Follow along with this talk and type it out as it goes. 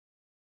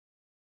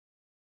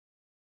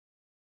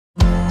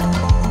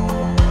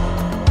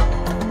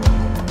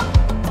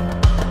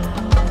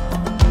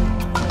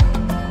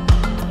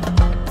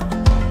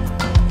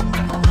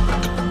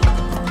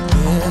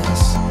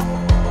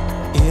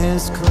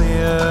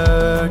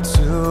word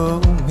to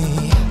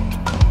me.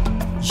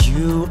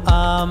 You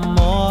are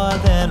more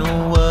than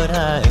what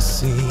I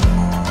see.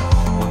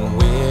 When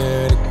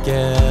we're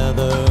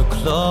together,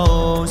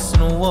 close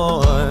and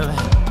warm,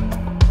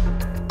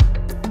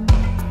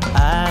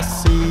 I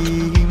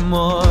see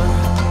more.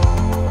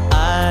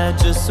 I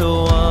just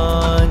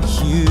want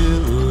you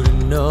to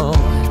know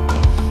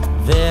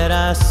that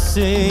I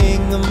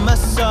sing my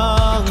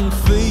song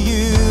for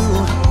you.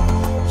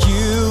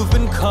 You've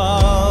been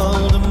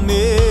called a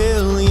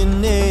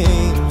million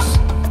names,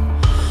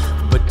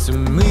 but to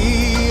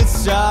me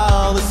it's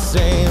all the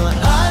same.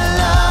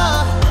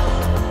 Allah,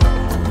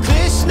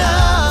 Krishna,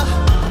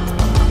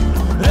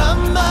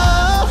 Rama,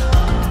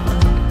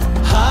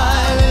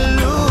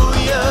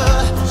 Hallelujah,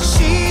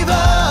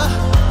 Shiva,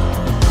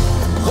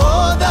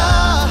 Hoda,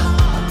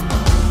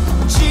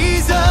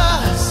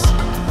 Jesus,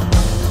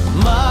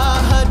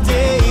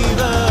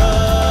 Mahadeva.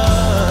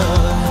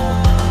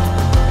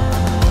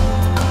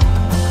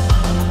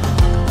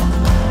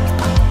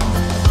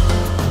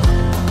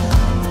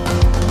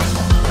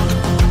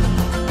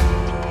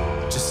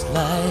 Just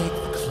like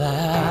the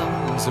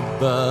clouds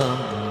above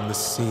the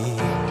sea,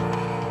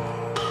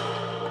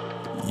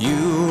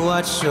 you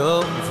watch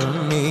over